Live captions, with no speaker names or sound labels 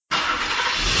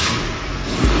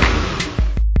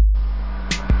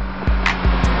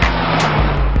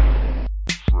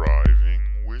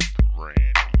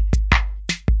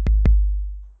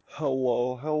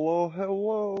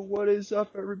is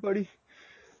up, everybody?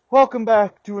 Welcome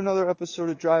back to another episode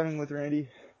of Driving with Randy.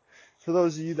 For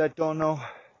those of you that don't know,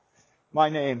 I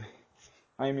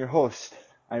am your host.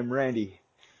 I am Randy.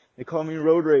 They call me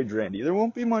Road Rage Randy. There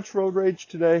won't be much road rage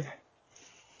today.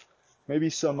 Maybe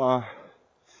some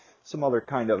other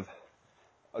kind of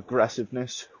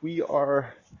aggressiveness. We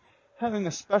are having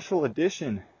a special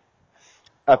edition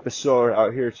episode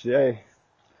out here today.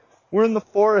 We're in the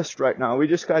forest right now. We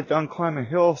just got done climbing a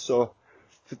hill, so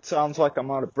if it sounds like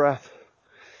I'm out of breath,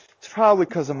 it's probably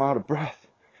because I'm out of breath.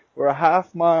 We're a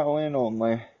half mile in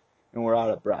only, and we're out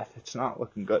of breath. It's not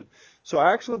looking good. So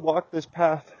I actually walked this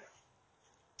path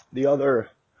the other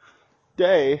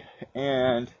day,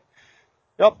 and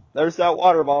yep, there's that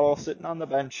water bottle sitting on the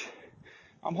bench.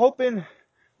 I'm hoping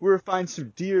we'll find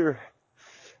some deer.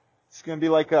 It's going to be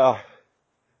like a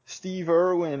Steve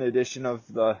Irwin edition of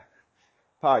the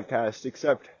podcast,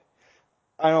 except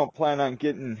I don't plan on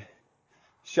getting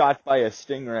shot by a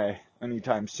stingray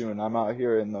anytime soon. I'm out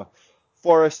here in the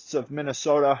forests of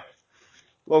Minnesota,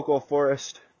 local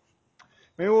forest.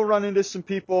 Maybe we'll run into some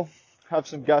people, have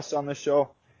some guests on the show,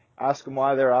 ask them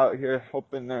why they're out here,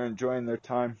 hoping they're enjoying their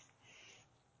time.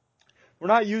 We're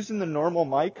not using the normal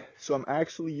mic, so I'm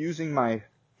actually using my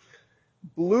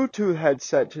Bluetooth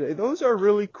headset today. Those are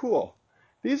really cool.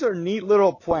 These are neat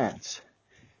little plants.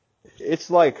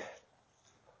 It's like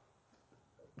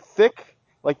thick,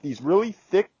 like these really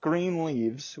thick green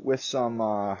leaves with some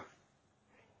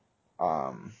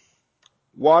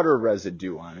water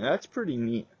residue on it. That's pretty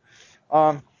neat.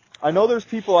 I know there's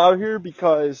people out here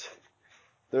because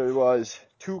there was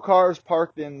 2 cars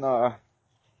parked in the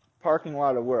parking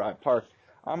lot of where I park.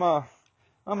 I'm a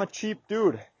cheap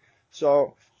dude.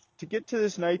 So to get to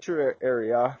this nature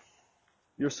area,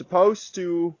 you're supposed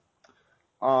to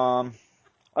I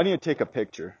need to take a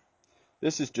picture.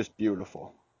 This is just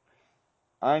beautiful.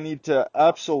 I need to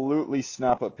absolutely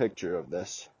snap a picture of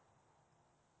this.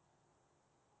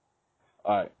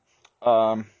 Alright.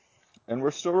 And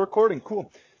we're still recording.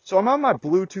 Cool. So I'm on my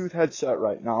Bluetooth headset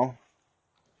right now.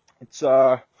 It's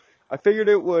I figured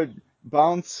it would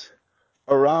bounce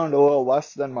around a little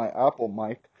less than my Apple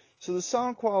mic. So the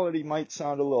sound quality might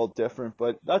sound a little different,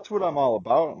 but that's what I'm all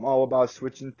about. I'm all about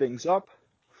switching things up.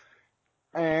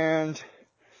 And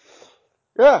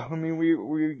yeah, I mean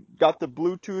we got the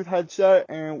Bluetooth headset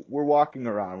and we're walking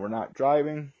around. We're not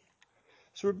driving.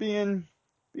 So we're being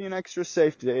extra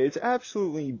safe today. It's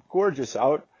absolutely gorgeous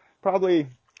out. Probably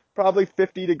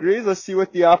 50 degrees. Let's see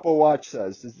what the Apple Watch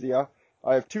says.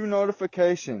 I have 2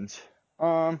 notifications.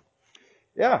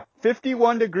 Yeah,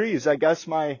 51 degrees. I guess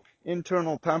my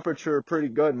internal temperature pretty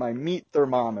good. My meat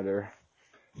thermometer.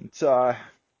 It's able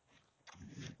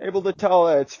to tell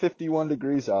that it's 51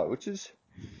 degrees out,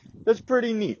 that's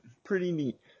pretty neat. Pretty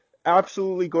neat.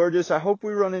 Absolutely gorgeous. I hope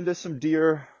we run into some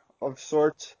deer of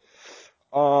sorts.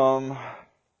 It's a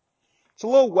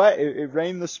little wet. It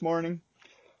rained this morning.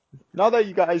 Now that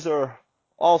you guys are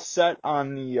all set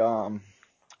on the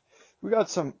we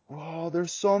got some. Oh,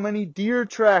 there's so many deer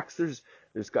tracks. There's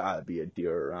gotta be a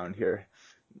deer around here.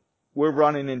 We're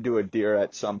running into a deer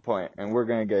at some point, and we're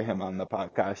gonna get him on the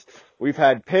podcast. We've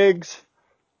had pigs.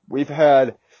 We've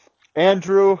had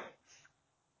Andrew.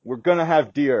 We're gonna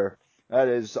have deer. That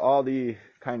is all the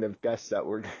kind of guests that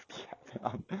we're gonna be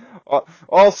having on.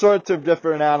 All sorts of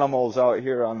different animals out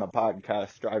here on the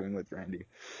podcast, Driving with Randy.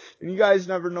 And you guys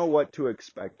never know what to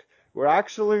expect. We're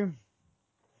actually,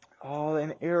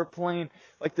 an airplane.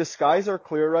 Like the skies are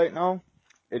clear right now.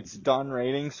 It's done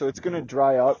raining, so it's gonna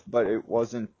dry up, but it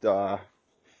wasn't dry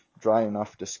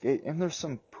enough to skate. And there's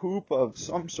some poop of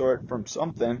some sort from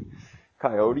something.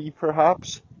 Coyote,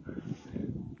 perhaps.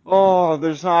 Oh,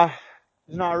 there's not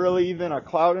really even a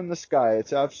cloud in the sky.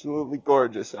 It's absolutely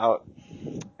gorgeous out.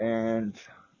 And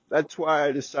that's why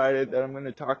I decided that I'm going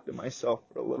to talk to myself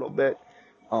for a little bit.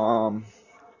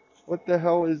 What the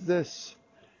hell is this?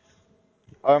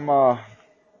 I'm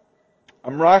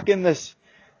rocking this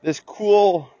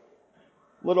cool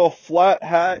little flat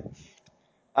hat.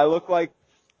 I look like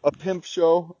a pimp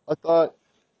show. I thought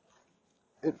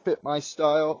it fit my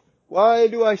style. Why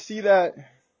do I see that?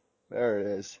 There it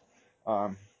is.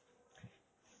 It's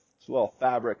little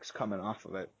fabrics coming off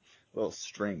of it, little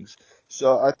strings.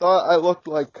 So I thought I looked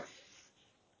like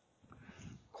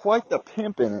quite the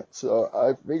pimp in it. So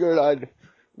I figured I'd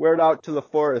wear it out to the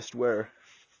forest where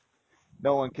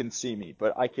no one can see me,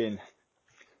 but I can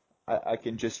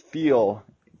just feel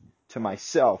to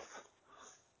myself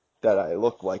that I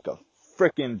look like a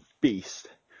frickin' beast.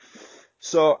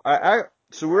 So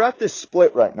so we're at this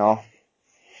split right now.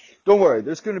 Don't worry,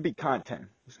 there's going to be content.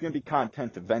 There's going to be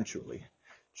content eventually.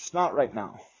 Just not right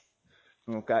now.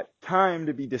 We don't got time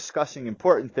to be discussing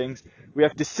important things. We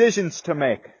have decisions to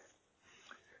make.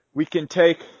 We can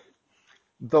take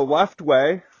the left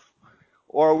way,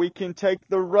 or we can take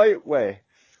the right way.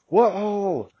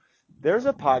 Whoa, there's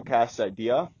a podcast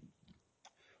idea.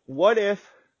 What if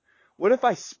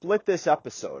I split this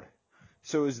episode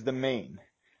so it was the main,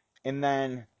 and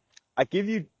then I give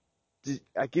you,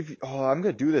 I'm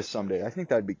gonna do this someday. I think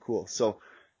that'd be cool. So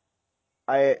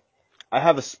I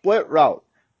have a split route.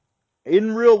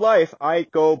 In real life, I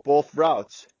go both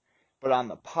routes, but on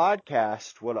the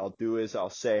podcast, what I'll do is I'll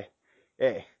say,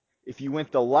 hey, if you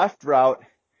went the left route,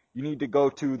 you need to go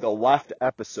to the left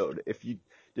episode. If you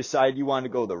decide you want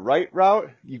to go the right route,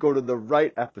 you go to the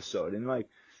right episode. And I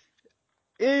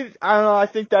don't know, I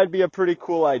think that'd be a pretty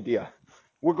cool idea.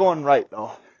 We're going right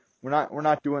though. We're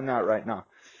not doing that right now.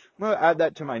 I'm going to add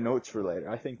that to my notes for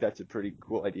later. I think that's a pretty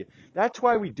cool idea. That's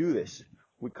why we do this.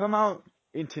 We come out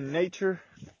into nature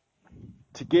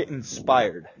to get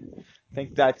inspired. I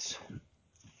think that's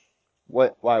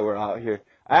why we're out here.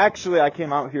 I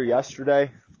came out here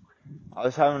yesterday. I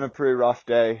was having a pretty rough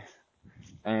day,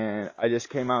 and I just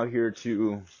came out here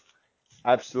to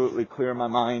absolutely clear my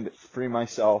mind, free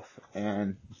myself,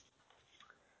 and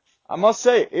I must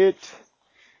say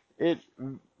it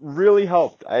really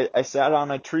helped. I sat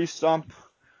on a tree stump.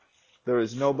 There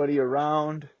was nobody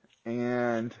around,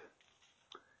 and it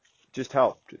just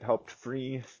helped. It helped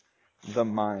free the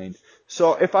mind.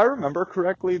 So if I remember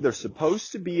correctly, there's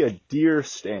supposed to be a deer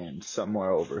stand somewhere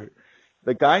over here.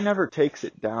 The guy never takes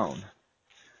it down,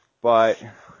 but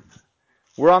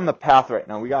we're on the path right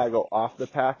now. We gotta go off the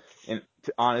path, and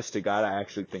honest to God, I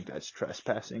actually think that's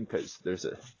trespassing because there's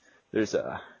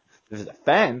a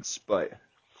fence, but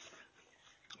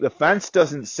the fence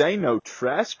doesn't say no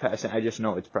trespassing. I just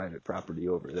know it's private property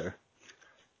over there.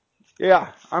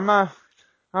 Yeah, I'm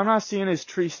not seeing his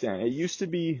tree stand. It used to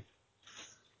be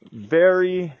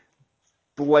very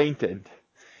blatant.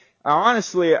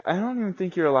 Honestly, I don't even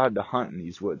think you're allowed to hunt in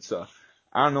these woods, so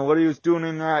I don't know what he was doing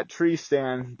in that tree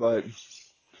stand, but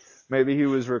maybe he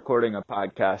was recording a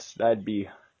podcast. That'd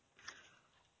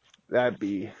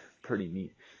be pretty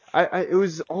neat. It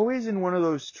was always in one of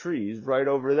those trees right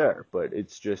over there, but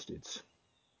it's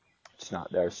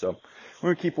not there, so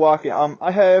we're gonna keep walking. I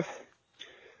have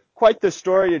quite the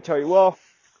story to tell you. Well,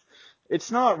 it's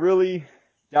not really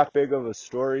that big of a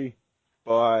story,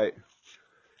 but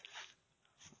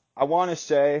I want to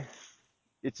say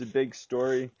it's a big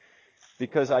story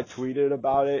because I tweeted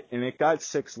about it and it got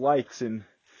 6 likes, and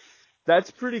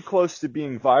that's pretty close to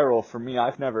being viral for me.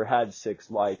 I've never had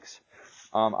 6 likes.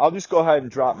 I'll just go ahead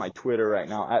and drop my Twitter right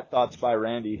now at Thoughts by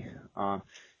Randy.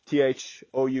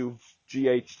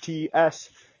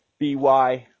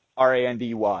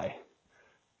 THOUGHTSBYRANDY.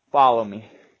 Follow me.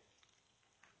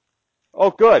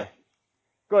 Oh, good.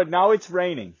 Good. Now it's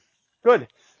raining. Good.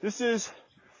 This is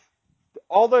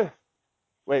all the.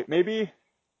 Wait, maybe.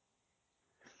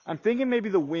 I'm thinking maybe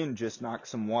the wind just knocked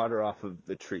some water off of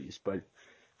the trees, but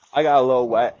I got a little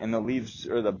wet and the leaves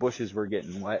or the bushes were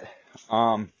getting wet.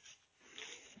 But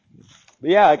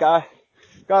yeah, I got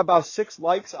about 6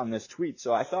 likes on this tweet,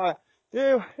 so I thought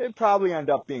it'd probably end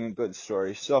up being a good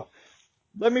story. So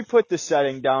let me put the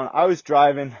setting down. I was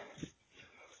driving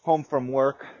home from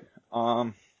work,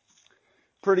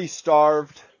 pretty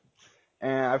starved,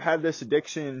 and I've had this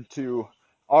addiction to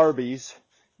Arby's.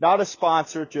 Not a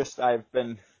sponsor, just I've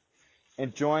been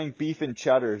enjoying beef and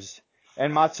cheddars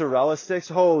and mozzarella sticks.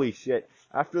 Holy shit!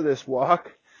 After this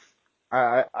walk,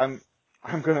 I'm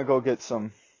gonna go get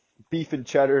some beef and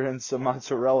cheddar and some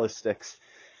mozzarella sticks.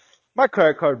 My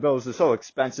credit card bills are so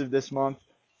expensive this month.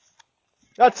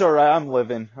 That's alright, I'm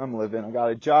living. I got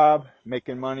a job,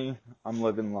 making money, I'm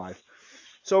living life.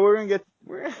 So we're gonna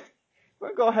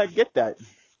go ahead and get that.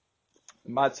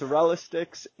 Mozzarella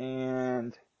sticks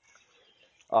and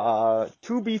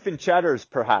 2 beef and cheddars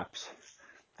perhaps.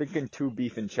 Thinking 2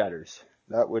 beef and cheddars.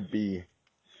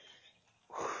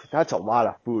 That's a lot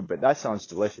of food, but that sounds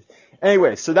delicious.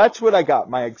 Anyway, so that's what I got.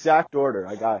 My exact order.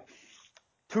 I got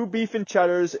 2 beef and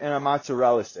cheddars and a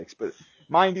mozzarella sticks. But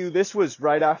mind you, this was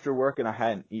right after work and I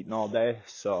hadn't eaten all day.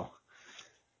 So,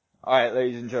 alright,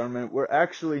 ladies and gentlemen, we're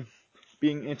actually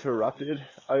being interrupted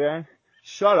again.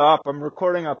 Shut up. I'm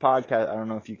recording a podcast. I don't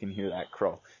know if you can hear that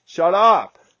crow. Shut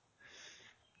up.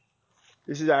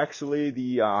 This is actually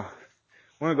I'm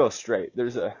going to go straight.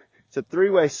 It's a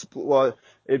 3-way split. Well,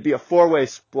 it'd be a 4-way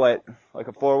split, like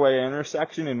a 4-way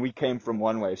intersection, and we came from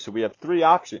 1 way. So we have 3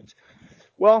 options.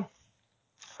 Well,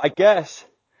 I guess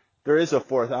there is a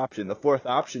 4th option. The 4th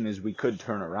option is we could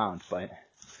turn around, but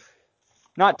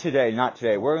not today.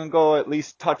 We're going to go at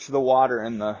least touch the water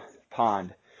in the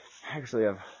pond. I actually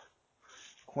have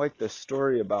quite the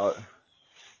story about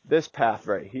this path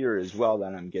right here as well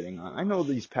that I'm getting on. I know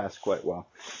these paths quite well.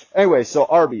 Anyway, so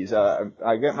Arby's.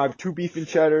 I get my 2 beef and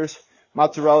cheddars,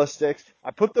 mozzarella sticks.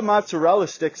 I put the mozzarella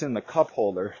sticks in the cup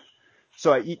holder,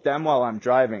 so I eat them while I'm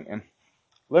driving. And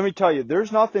let me tell you,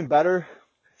 there's nothing better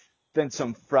than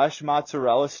some fresh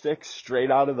mozzarella sticks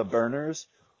straight out of the burners.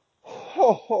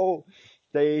 Oh,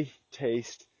 they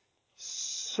taste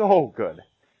so good.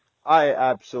 I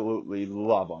absolutely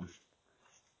love them.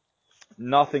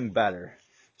 Nothing better.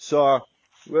 So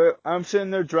I'm sitting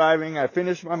there driving. I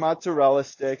finish my mozzarella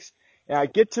sticks, and I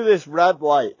get to this red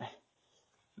light.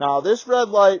 Now, this red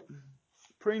light,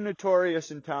 pretty notorious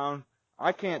in town.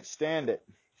 I can't stand it.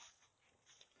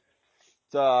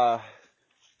 It's,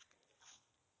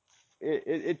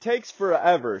 it takes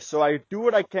forever, so I do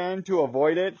what I can to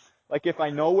avoid it. Like if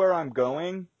I know where I'm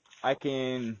going, I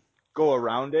can go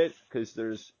around it because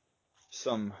there's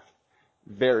some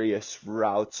various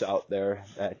routes out there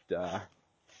that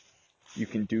you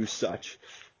can do such.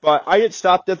 But I get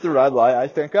stopped at the red light. I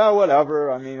think, oh,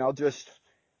 whatever. I mean,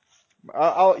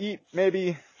 I'll eat maybe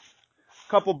a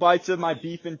couple bites of my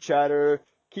beef and cheddar,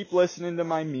 keep listening to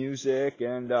my music,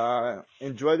 and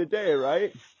enjoy the day,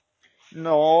 right?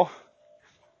 No,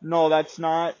 that's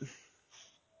not.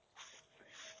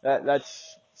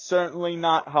 That's certainly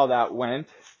not how that went.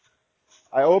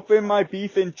 I opened my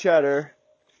beef and cheddar,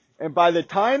 and by the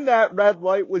time that red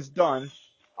light was done,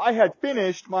 I had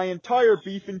finished my entire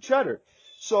beef and cheddar.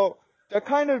 So that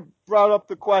kind of brought up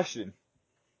the question.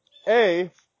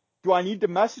 A, do I need to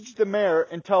message the mayor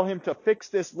and tell him to fix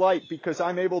this light because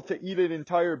I'm able to eat an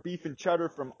entire beef and cheddar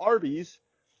from Arby's?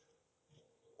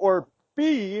 Or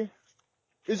B,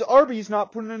 is Arby's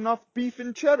not putting enough beef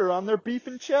and cheddar on their beef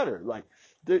and cheddar?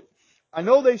 I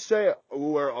know they say,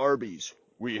 oh, we're Arby's.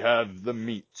 We have the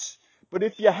meats. But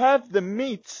if you have the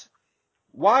meats,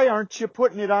 why aren't you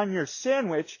putting it on your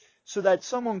sandwich so that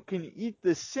someone can eat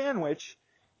the sandwich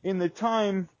in the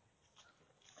time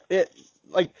it,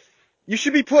 like, you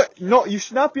should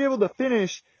not be able to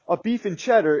finish a beef and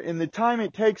cheddar in the time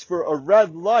it takes for a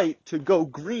red light to go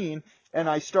green and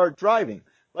I start driving.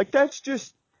 Like, that's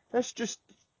just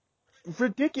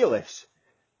ridiculous.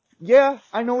 Yeah,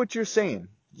 I know what you're saying.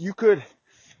 You could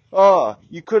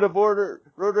have ordered,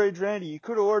 Road Rage Randy, you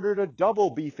could have ordered a double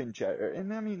beef and cheddar.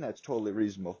 And I mean, that's totally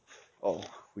reasonable. Oh,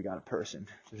 we got a person.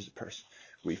 There's a person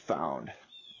we found.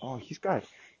 Oh, he's got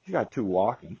 2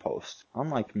 walking posts.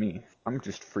 Unlike me, I'm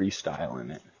just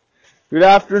freestyling it. Good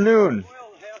afternoon.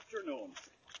 Well, afternoon.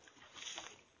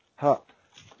 Huh,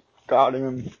 got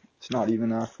him. It's not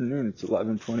even afternoon. It's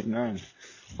 11:29.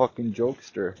 Fucking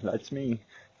jokester. That's me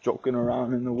joking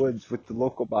around in the woods with the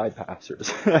local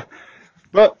bypassers.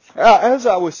 But as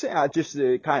I was saying, I just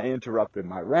kind of interrupted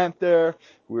my rant there.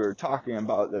 We were talking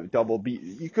about the double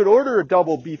beef. You could order a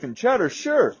double beef and cheddar,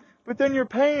 sure, but then you're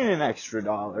paying an extra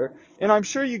 $1, and I'm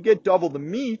sure you get double the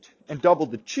meat and double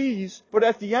the cheese. But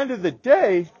at the end of the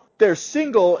day, their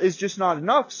single is just not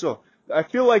enough. So I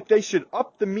feel like they should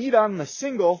up the meat on the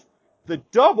single. The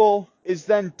double is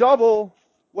then double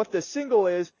what the single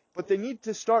is, but they need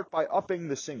to start by upping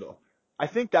the single. I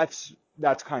think that's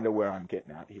kind of where I'm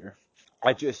getting at here.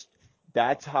 I just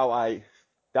that's how I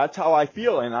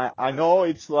feel, and I know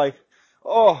it's like,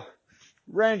 oh,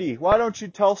 Randy, why don't you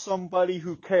tell somebody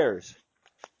who cares?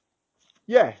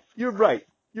 Yeah, you're right.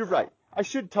 You're right. I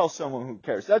should tell someone who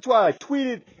cares. That's why I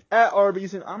tweeted at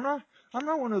Arby's, and I'm not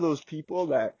one of those people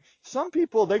that some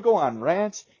people they go on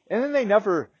rants and then they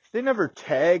never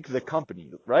tag the company,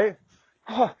 right?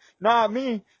 Not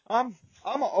me.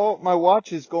 Oh, my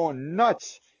watch is going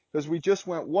nuts because we just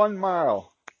went 1 mile.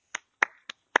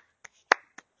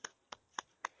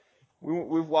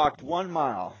 We've walked 1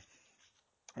 mile,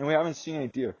 and we haven't seen any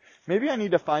deer. Maybe I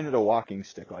need to find a walking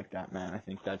stick like that, man. I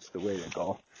think that's the way to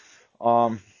go.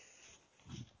 Um,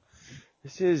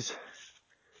 this is,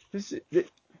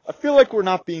 I feel like we're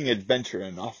not being adventure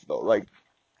enough, though. Like,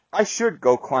 I should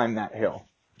go climb that hill.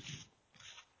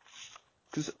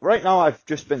 Because right now I've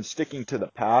just been sticking to the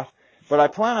path, but I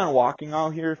plan on walking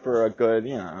out here for a good,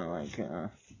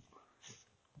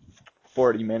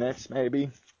 40 minutes,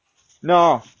 maybe.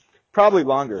 No, probably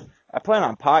longer. I plan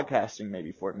on podcasting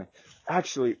maybe 40 minutes.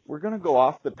 Actually, we're going to go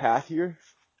off the path here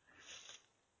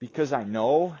because I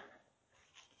know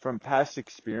from past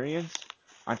experience,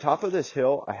 on top of this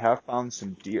hill, I have found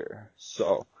some deer.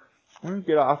 So I'm going to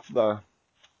get off the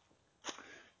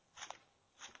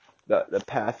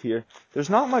path here. There's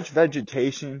not much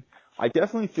vegetation. I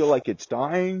definitely feel like it's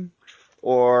dying,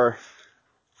 or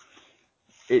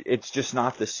it's just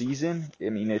not the season. I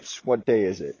mean, what day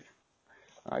is it?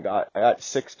 I got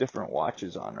 6 different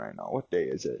watches on right now. What day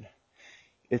is it?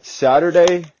 It's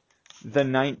Saturday the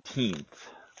 19th.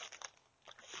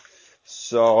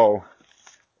 So,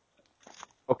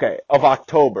 okay, of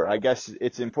October. I guess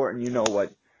it's important you know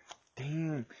what.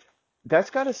 Dang,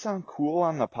 that's gotta sound cool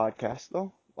on the podcast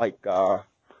though. Like,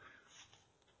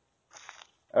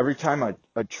 every time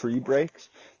a tree breaks,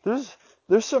 there's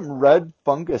some red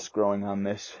fungus growing on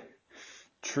this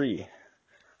tree.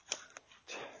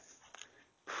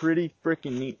 Pretty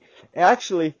freaking neat.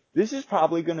 Actually, this is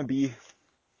probably gonna be.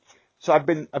 So I've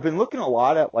been looking a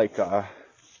lot at like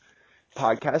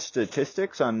podcast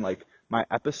statistics on like my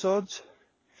episodes.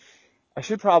 I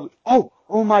should probably.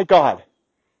 Oh my God!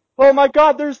 Oh my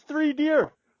God! There's 3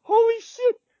 deer! Holy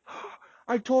shit!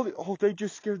 I told you. Oh, they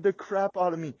just scared the crap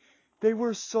out of me. They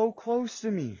were so close to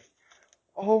me.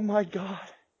 Oh my God!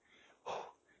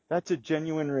 That's a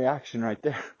genuine reaction right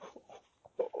there.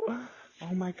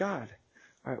 Oh my God!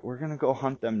 All right, we're gonna go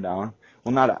hunt them down.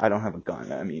 Well, not. I don't have a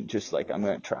gun. I mean, just like I'm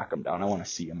gonna track them down. I want to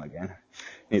see them again.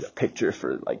 Need a picture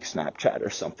for like Snapchat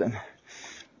or something.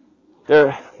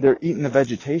 They're eating the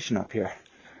vegetation up here.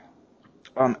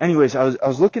 Anyways, I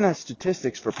was looking at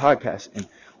statistics for podcasts, and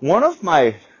one of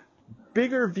my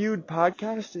bigger viewed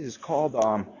podcasts is called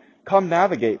Come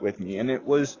Navigate with Me, and it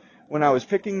was when I was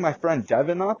picking my friend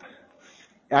Devin up.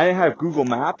 And I didn't have Google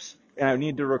Maps, and I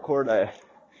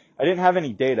didn't have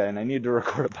any data, and I needed to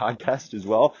record a podcast as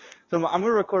well. So I'm going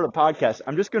to record a podcast.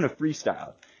 I'm just going to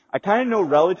freestyle. I kind of know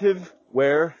relative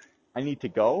where I need to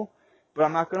go, but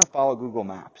I'm not going to follow Google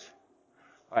Maps.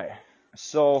 All right.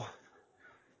 So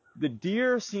the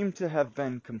deer seem to have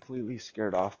been completely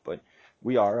scared off, but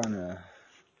we are on a.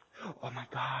 Oh my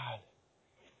God.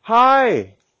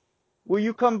 Hi. Will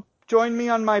you come join me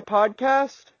on my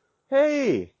podcast?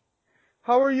 Hey.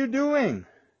 How are you doing?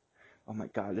 Oh my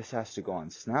God, this has to go on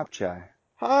Snapchat.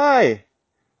 Hi.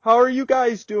 How are you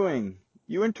guys doing?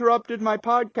 You interrupted my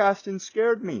podcast and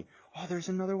scared me. Oh, there's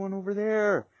another one over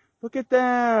there. Look at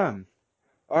them.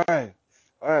 All right.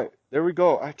 All right. There we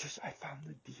go. I found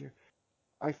the deer.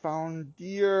 I found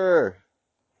deer.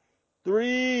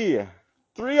 Three.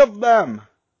 Three of them.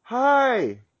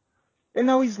 Hi. And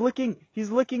now he's licking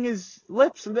his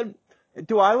lips. And then,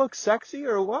 do I look sexy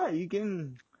or what? You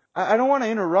getting, I don't want to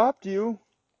interrupt you.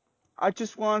 I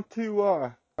just want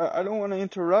to, I don't want to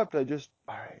interrupt.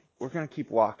 Alright, we're gonna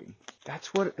keep walking.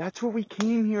 That's what we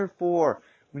came here for.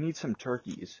 We need some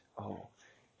turkeys. Oh,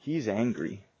 he's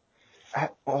angry. I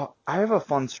have a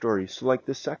fun story. So like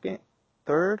the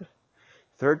third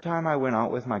time I went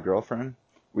out with my girlfriend,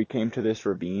 we came to this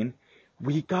ravine.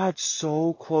 We got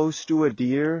so close to a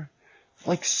deer.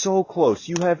 Like so close.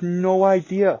 You have no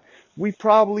idea. We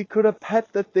probably could have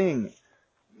pet the thing.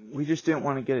 We just didn't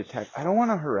want to get attacked. I don't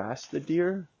want to harass the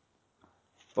deer,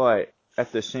 but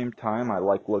at the same time, I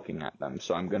like looking at them.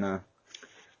 So I'm gonna.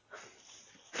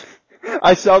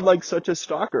 I sound like such a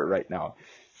stalker right now.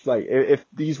 Like if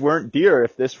these weren't deer,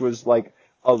 if this was like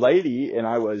a lady, and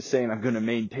I was saying I'm gonna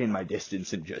maintain my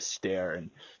distance and just stare, and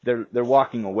they're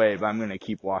walking away, but I'm gonna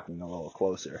keep walking a little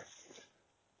closer.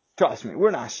 Trust me,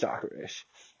 we're not stalkerish.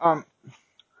 Um,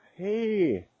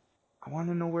 hey, I want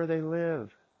to know where they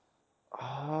live.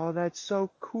 Oh, that's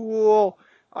so cool.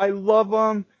 I love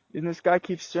them. And this guy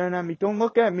keeps staring at me. Don't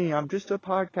look at me. I'm just a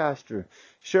podcaster.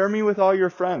 Share me with all your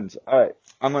friends. All right.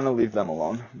 I'm going to leave them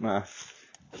alone. I'm going to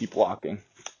keep walking.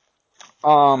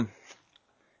 Um,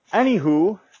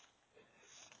 Anywho,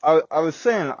 I was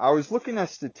saying, I was looking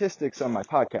at statistics on my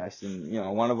podcast, and,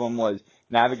 one of them was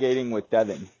navigating with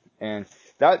Devin. And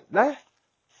that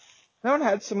one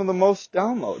had some of the most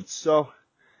downloads. So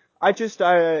I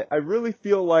really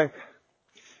feel like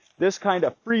this kind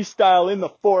of freestyle in the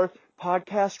forest,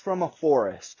 podcast from a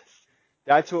forest.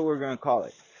 That's what we're going to call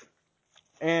it.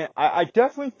 And I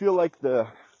definitely feel like the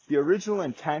original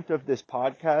intent of this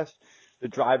podcast, the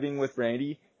Driving with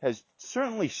Randy, has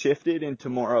certainly shifted into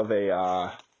more of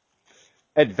a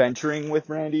adventuring with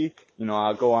Randy.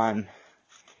 I'll go on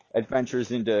adventures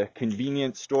into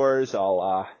convenience stores.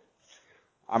 I'm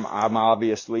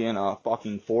obviously in a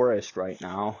fucking forest right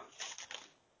now.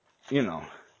 You know,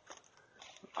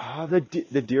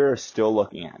 the deer are still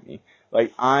looking at me.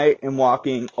 Like I am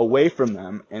walking away from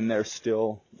them and they're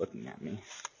still looking at me.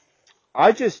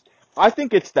 I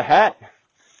think it's the hat.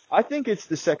 I think it's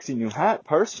the sexy new hat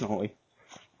personally.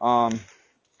 Um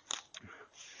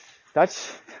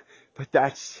that's but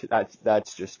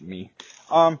that's just me.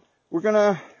 Um I'm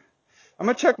gonna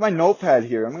check my notepad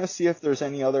here. I'm gonna see if there's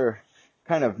any other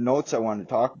kind of notes I want to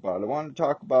talk about. I want to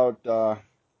talk about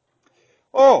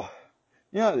oh,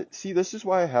 yeah, see, this is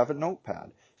why I have a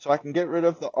notepad. So I can get rid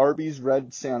of the Arby's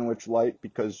red sandwich light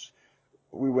because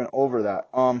we went over that.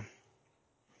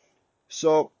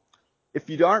 So if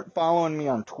you aren't following me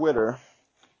on Twitter,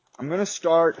 I'm going to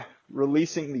start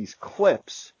releasing these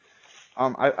clips.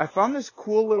 I found this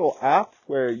cool little app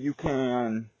where you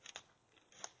can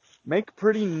make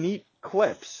pretty neat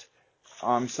clips.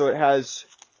 So it has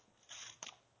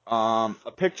a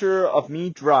picture of me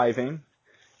driving,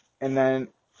 and then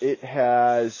it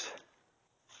has,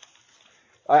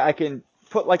 I can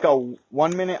put like a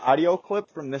 1 minute audio clip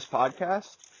from this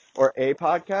podcast or a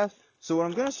podcast. So what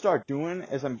I'm going to start doing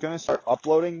is I'm going to start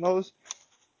uploading those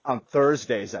on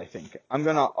Thursdays, I think. I'm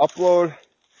going to upload,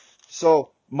 so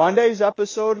Monday's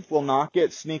episode will not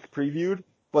get sneak previewed,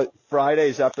 but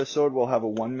Friday's episode will have a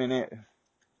 1 minute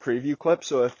preview clip.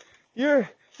 So if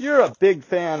you're a big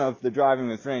fan of the Driving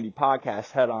with Randy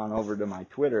podcast, head on over to my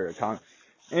Twitter account.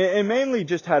 And mainly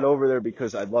just head over there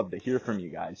because I'd love to hear from you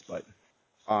guys. But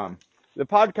the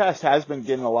podcast has been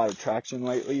getting a lot of traction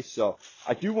lately, so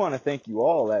I do want to thank you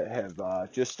all that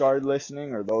have just started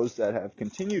listening or those that have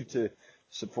continued to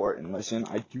support and listen.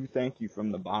 I do thank you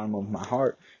from the bottom of my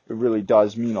heart. It really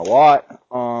does mean a lot.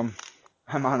 I'm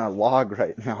on a log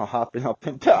right now, hopping up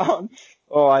and down.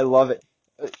 Oh, I love it.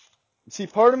 See,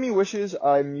 part of me wishes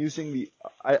I'm using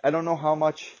I don't know how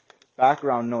much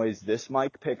background noise this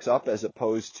mic picks up as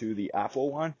opposed to the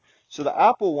Apple one. So the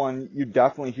Apple one, you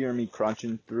definitely hear me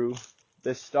crunching through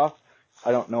this stuff.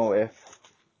 I don't know if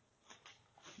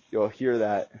you'll hear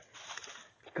that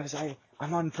because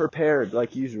I'm unprepared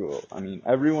like usual. I mean,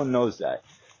 everyone knows that.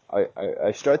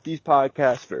 I start these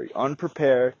podcasts very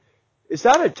unprepared. Is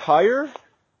that a tire?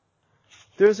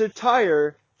 There's a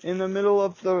tire in the middle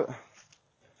of the...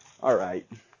 Alright.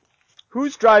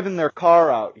 Who's driving their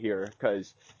car out here?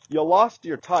 Because you lost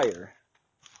your tire.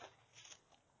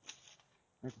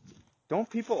 Don't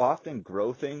people often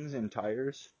grow things in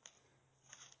tires?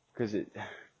 Because it...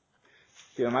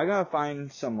 Okay, am I going to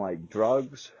find some, like,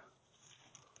 drugs?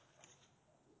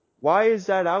 Why is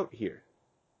that out here?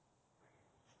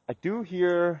 I do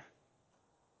hear...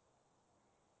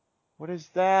 What is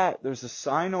that? There's a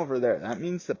sign over there. That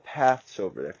means the path's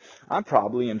over there. I'm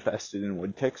probably infested in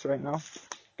wood ticks right now.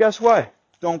 Guess what?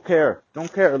 Don't care.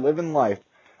 Don't care. Living life.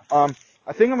 I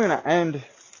think I'm going to end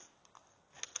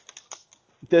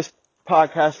this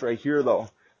podcast right here, though.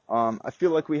 I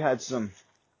feel like we had some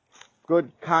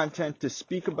good content to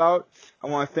speak about. I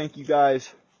want to thank you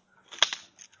guys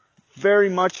very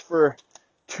much for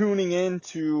tuning in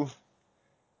to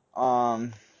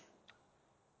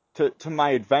my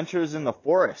adventures in the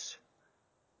forest.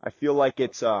 I feel like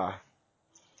it's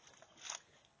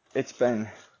been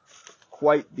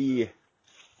quite the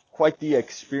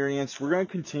experience. We're going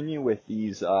to continue with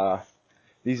these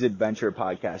adventure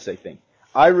podcasts, I think.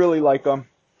 I really like them.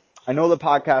 I know the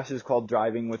podcast is called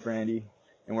Driving with Randy,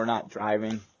 and we're not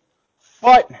driving.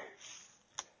 But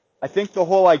I think the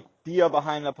whole idea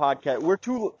behind the podcast, we're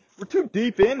too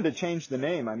deep in to change the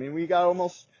name. I mean, we got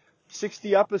almost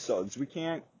 60 episodes. We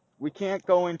can't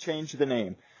go and change the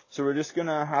name. So we're just going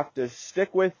to have to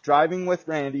stick with Driving with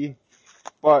Randy,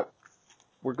 but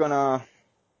we're going to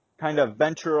kind of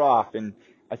venture off, and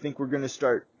I think we're going to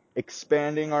start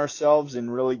expanding ourselves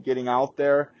and really getting out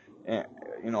there, and,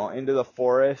 into the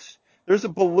forest. There's a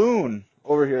balloon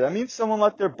over here. That means someone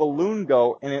let their balloon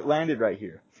go, and it landed right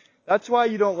here. That's why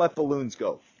you don't let balloons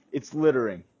go. It's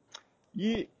littering.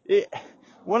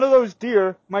 One of those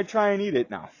deer might try and eat it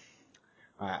now.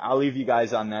 All right, I'll leave you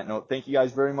guys on that note. Thank you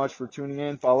guys very much for tuning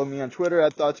in. Follow me on Twitter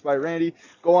at Thoughts by Randy.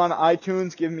 Go on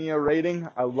iTunes, give me a rating.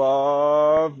 I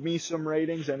love me some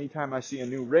ratings. Anytime I see a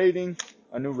new rating,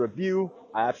 a new review,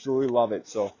 I absolutely love it.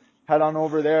 So head on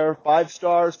over there. 5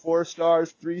 stars, 4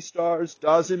 stars, 3 stars,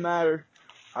 doesn't matter.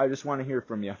 I just want to hear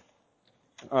from you.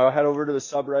 Head over to the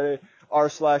subreddit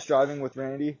r/driving with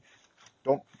Randy.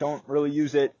 Don't really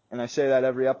use it, and I say that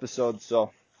every episode,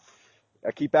 so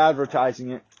I keep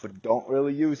advertising it, but don't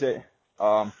really use it.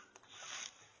 Thank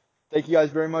you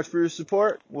guys very much for your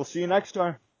support. We'll see you next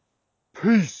time.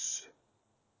 Peace.